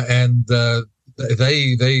 and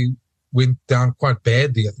they went down quite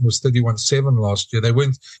badly. I think it was 31-7 last year. They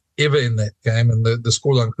weren't ever in that game, and the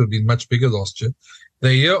scoreline could have been much bigger last year.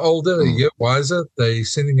 They're a year older, a year wiser. They're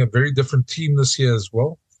sending a very different team this year as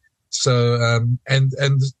well. So,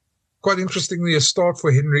 and quite interestingly, a start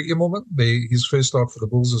for Henry Immelman, his first start for the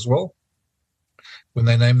Bulls as well, when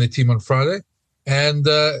they name their team on Friday. And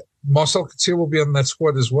Marcel Couture will be on that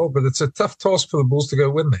squad as well, but it's a tough task for the Bulls to go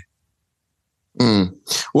win there.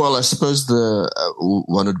 Well, I suppose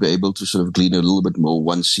one would be able to sort of glean a little bit more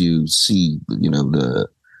once you see,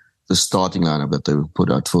 the starting lineup that they put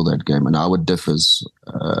out for that game, and how it differs.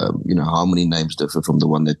 How many names differ from the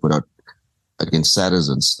one they put out against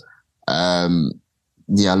Saracens.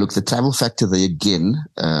 Look, the travel factor there again,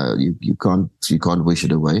 you can't wish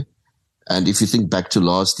it away. And if you think back to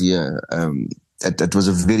last year, that was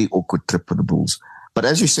a very awkward trip for the Bulls. But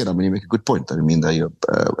as you said, I mean, you make a good point. I mean, they're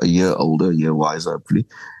a year older, a year wiser, hopefully.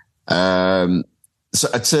 So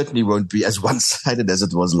it certainly won't be as one-sided as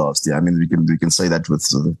it was last year. I mean, we can say that with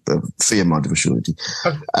sort of a fair amount of assurity.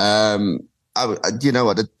 You know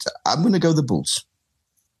what? I'm going to go the Bulls.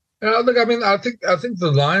 Look, I mean, I think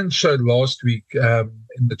the Lions showed last week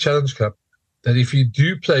in the Challenge Cup that if you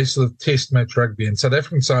do play sort of test match rugby, and South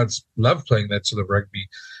African sides love playing that sort of rugby.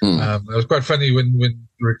 It was quite funny when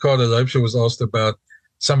Ricardo Loubser was asked about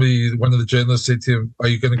one of the journalists said to him, "Are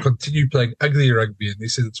you going to continue playing ugly rugby?" And he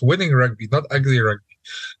said, "It's winning rugby, not ugly rugby."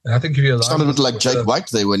 And I think if you sounded a bit like Jake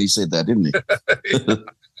White there when he said that, didn't he?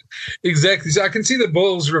 Exactly. So I can see the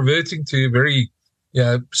Bulls reverting to a very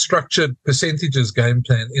structured percentages game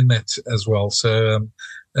plan in that as well. So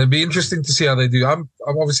it'd be interesting to see how they do. I'm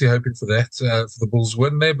obviously hoping for that, for the Bulls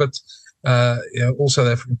win there, but all South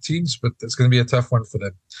African teams, but it's going to be a tough one for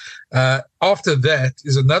them. After that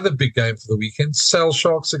is another big game for the weekend, Sale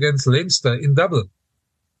Sharks against Leinster in Dublin.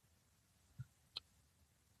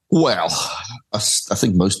 Well, I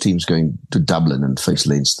think most teams going to Dublin and face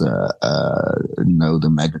Leinster know the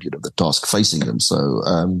magnitude of the task facing them. So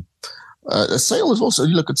Sale is also,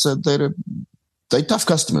 look, they're tough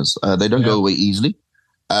customers. They don't go away easily.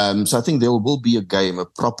 So I think there will be a game, a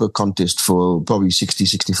proper contest for probably 60,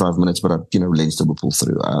 65 minutes, but Leinster will pull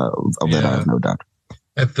through. Of that I have no doubt.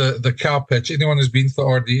 At the cow patch, anyone who's been to the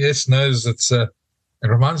RDS knows it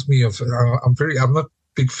reminds me of, I'm not a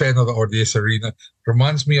big fan of the RDS arena. It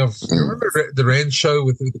reminds me of, you remember the Rand show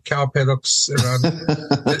with the cow paddocks around?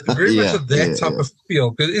 Very much of that type of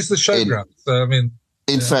feel, because it's the showground. So, I mean,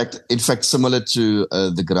 In fact, similar to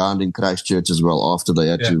the ground in Christchurch as well, after they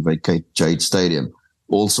had to vacate Jade Stadium,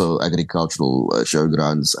 also agricultural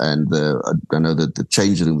showgrounds, and I know that the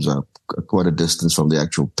change rooms are quite a distance from the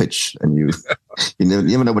actual pitch, and you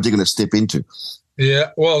never know what you're going to step into.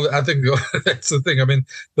 Yeah, well, I think that's the thing. I mean,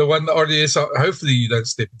 the RDS, hopefully you don't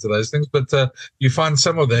step into those things, but you find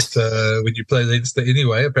some of that when you play Leinster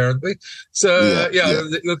anyway, apparently. So,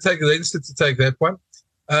 you'll take Leinster to take that one.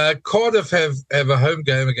 Cardiff have a home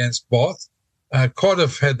game against Bath.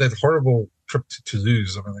 Cardiff had that horrible trip to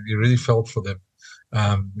Toulouse. I mean, you really felt for them.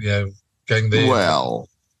 Going there.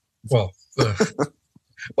 Well,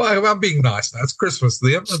 I'm being nice now. It's Christmas,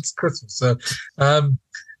 Liam. It's Christmas. So,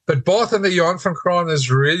 but Bath and the Johan van Graan has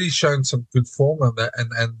really shown some good form on that,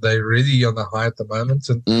 and they're really on the high at the moment,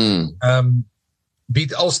 and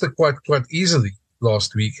beat Ulster quite easily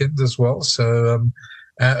last weekend as well. So,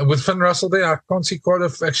 with Finn Russell there, I can't see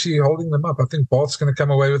Cardiff actually holding them up. I think Bath's going to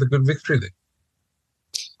come away with a good victory there.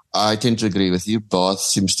 I tend to agree with you. Bath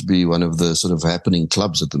seems to be one of the sort of happening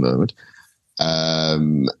clubs at the moment.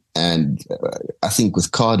 And I think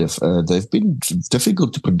with Cardiff, they've been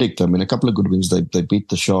difficult to predict. I mean, a couple of good wins. They beat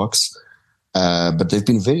the Sharks, but they've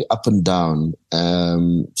been very up and down.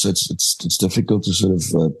 So it's difficult to sort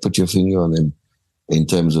of put your finger on them in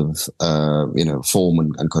terms of form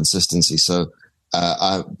and consistency. So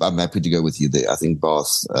I'm happy to go with you there. I think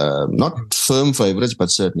Bath, not firm favourites,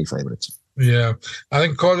 but certainly favourites. Yeah, I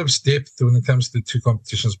think Cardiff's depth when it comes to the two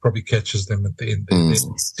competitions probably catches them at the end.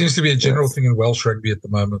 Seems to be a general thing in Welsh rugby at the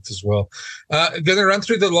moment as well. Going to run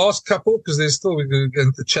through the last couple because there's still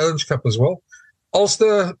the Challenge Cup as well.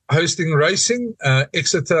 Ulster hosting Racing,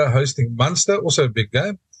 Exeter hosting Munster, also a big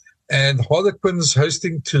game, and Harlequins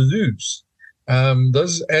hosting Toulouse. And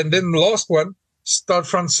then the last one, Stade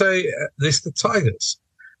Francais, Leicester Tigers.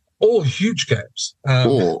 All huge games.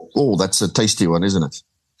 That's a tasty one, isn't it?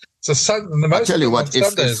 I tell you what,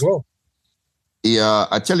 Sunday as well. Yeah,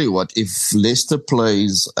 I tell you what, if Leicester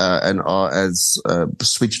plays and are as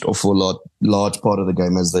switched off for a large part of the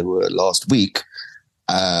game as they were last week,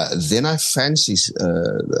 then I fancy Stade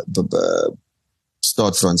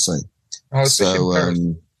Francais.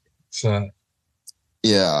 So, So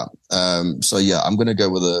yeah. So yeah, I'm going to go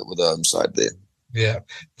with the home side there. yeah,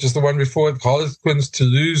 just the one before it, Harlequins to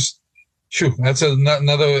lose. Phew, that's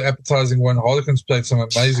another appetizing one. Harlequins played some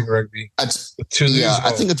amazing rugby. I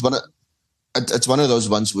think it's one of those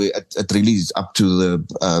ones where it really is up to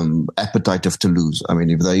the appetite of Toulouse. I mean,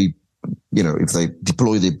 if they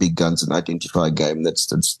deploy their big guns and identify a game,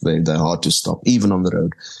 they're hard to stop, even on the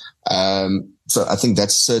road. So I think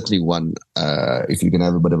that's certainly one. If you can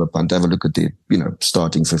have a bit of a punt, have a look at the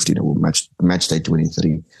starting 15 or match day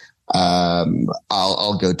 23.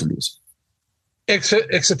 I'll go Toulouse.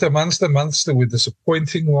 Exeter Munster were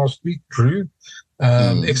disappointing last week. Drew.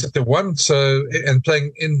 Exeter won, and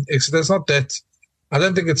playing in Exeter, it's not that. I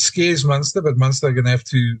don't think it scares Munster, but Munster are going to have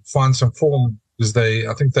to find some form because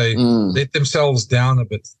I think they let themselves down a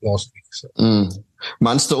bit last week. So.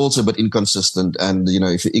 Munster also a bit inconsistent, and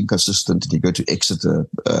if you're inconsistent and you go to Exeter,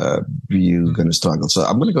 you're going to struggle. So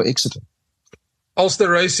I'm going to go Exeter. Ulster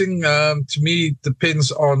Racing, to me,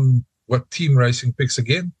 depends on what team Racing picks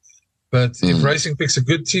again. But if Racing picks a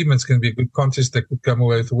good team, it's going to be a good contest. They could come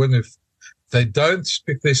away with a win. If they don't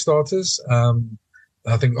pick their starters,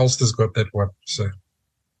 I think Ulster's got that one. So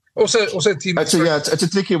also a team. Actually, yeah, it's a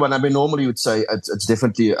tricky one. I mean, normally you would say it's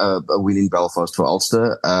definitely a win in Belfast for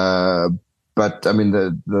Ulster. But I mean,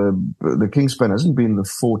 the Kingspan hasn't been the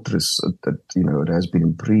fortress that it has been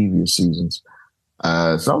in previous seasons.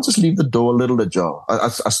 So I'll just leave the door a little ajar. I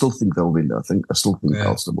still think they'll win. I still think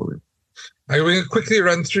Ulster will win. We're going to quickly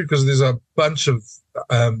run through because there's a bunch of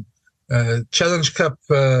Challenge Cup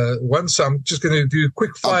ones. So I'm just going to do a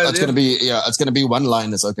quick fire. It's going to be one line.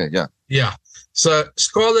 That's okay. Yeah. Yeah. So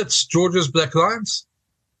Scarlets, Georgia's Black Lions.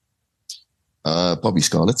 Probably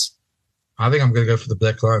Scarlets. I think I'm going to go for the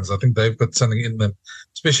Black Lions. I think they've got something in them,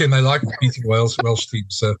 especially when they like beating Welsh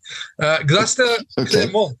teams. So Gloucester,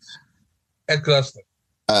 Claremont, and Gloucester.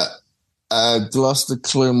 Gloucester,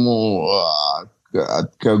 Claremont.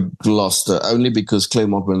 I'd go Gloucester only because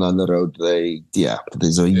Claremont went on the road.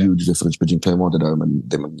 There's a huge difference between Claremont at home and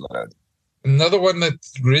them on the road. Another one that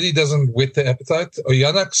really doesn't whet the appetite,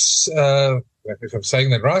 Oyonnax, if I'm saying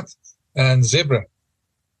that right, and Zebra.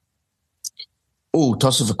 Oh,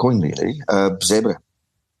 toss of a coin, really. Zebra.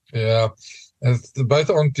 Yeah, both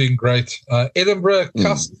aren't doing great. Edinburgh,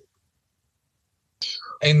 Cust,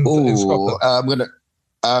 in Scotland. I'm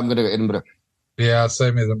gonna go Edinburgh. Yeah,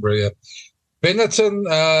 same Edinburgh. Yeah. Benetton,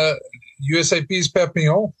 USAP's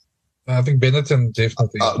Perpignan. I think Benetton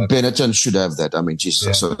definitely. Benetton should have that. I mean,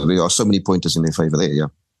 Jesus, so there are so many pointers in their favour there. Yeah.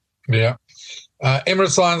 Yeah.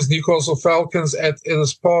 Emirates Lions, Newcastle Falcons at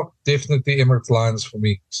Ellis Park. Definitely Emirates Lions for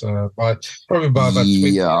me. So probably by about 20.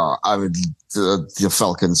 Yeah, I mean, the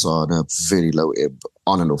Falcons are on a very low ebb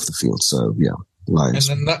on and off the field. So yeah, Lions.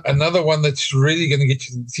 And then another one that's really going to get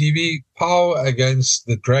you to the TV: Power against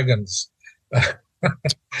the Dragons.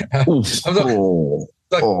 Who's going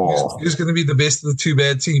to be the best of the two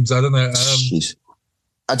bad teams? I don't know.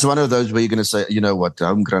 It's one of those where you're going to say,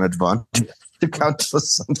 home ground advantage to count for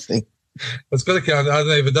something. It's got to count. I don't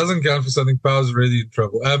know if it doesn't count for something. Power's really in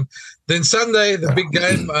trouble. Then Sunday, the big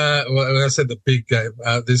game. When I said the big game,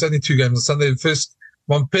 there's only two games on Sunday. First,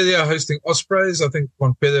 Montpellier hosting Ospreys. I think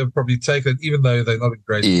Montpellier will probably take it, even though they're not in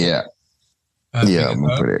great. Yeah.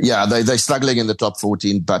 They're struggling in the top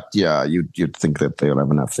 14, but you'd think that they'll have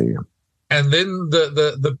enough there. And then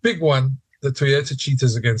the big one, the Toyota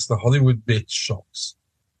Cheetahs against the Hollywood Bet Sharks.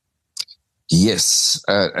 Yes,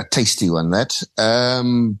 a tasty one that.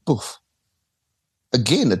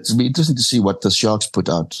 Again, it'll be interesting to see what the Sharks put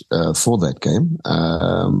out for that game.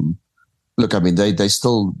 Look, I mean, they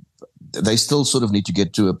still sort of need to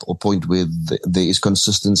get to a point where there is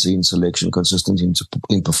consistency in selection, consistency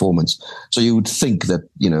in performance. So you would think that,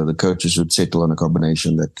 the coaches would settle on a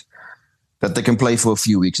combination that they can play for a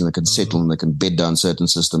few weeks and they can settle and they can bed down certain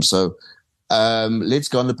systems. So let's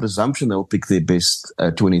go on the presumption they'll pick their best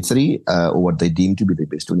 23 or what they deem to be their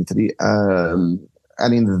best 23. And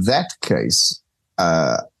in that case,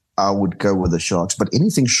 I would go with the Sharks. But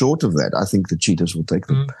anything short of that, I think the Cheetahs will take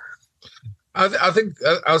them. I think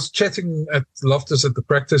I was chatting at Loftus at the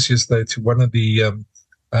practice yesterday to one of the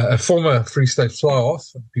a former Free State fly-off.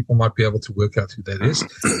 People might be able to work out who that is,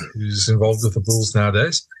 who's involved with the Bulls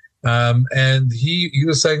nowadays. And he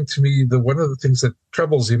was saying to me that one of the things that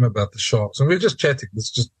troubles him about the Sharks, and we were just chatting,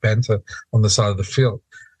 it's just banter on the side of the field.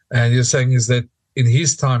 And he was saying is that in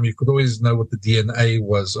his time, you could always know what the DNA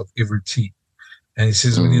was of every team. And he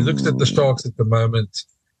says when he looks at the Sharks at the moment,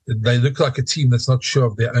 they look like a team that's not sure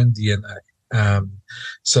of their own DNA.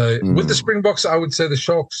 With the Springboks, I would say the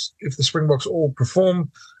Sharks, if the Springboks all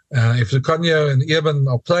perform, if Lucanio and Eben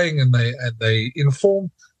are playing and they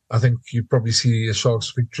inform, I think you probably see a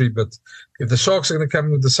Sharks victory. But if the Sharks are going to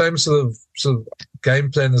come with the same sort of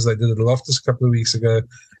game plan as they did at Loftus a couple of weeks ago,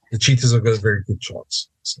 the Cheetahs have got a very good chance.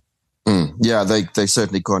 So. Yeah, they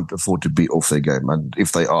certainly can't afford to be off their game, and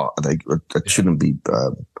if they are, it shouldn't be.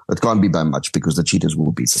 It can't be by much because the Cheetahs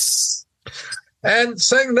will beat us. And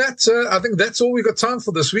saying that, I think that's all we got time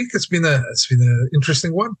for this week. It's been an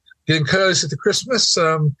interesting one. Getting closer to Christmas.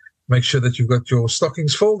 Make sure that you've got your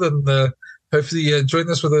stockings filled, and hopefully join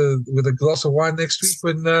us with a glass of wine next week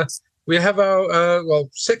when we have our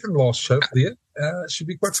second last show for the year. It should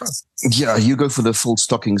be quite fun. Yeah, you go for the full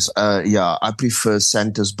stockings. I prefer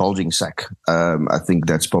Santa's bulging sack. I think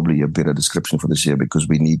that's probably a better description for this year because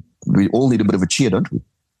we all need a bit of a cheer, don't we?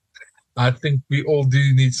 I think we all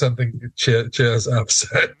do need something to cheer us up. So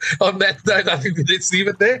on that note, I think let's leave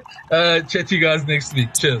it there. Chat to you guys next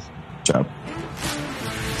week. Cheers. Ciao.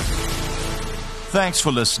 Thanks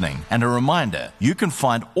for listening. And a reminder, you can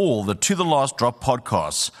find all the To The Last Drop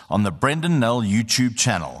podcasts on the Brenden Nell YouTube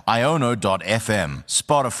channel, iono.fm,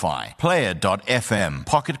 Spotify, player.fm,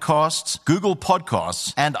 Pocket Casts, Google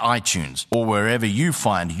Podcasts, and iTunes, or wherever you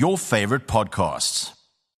find your favorite podcasts.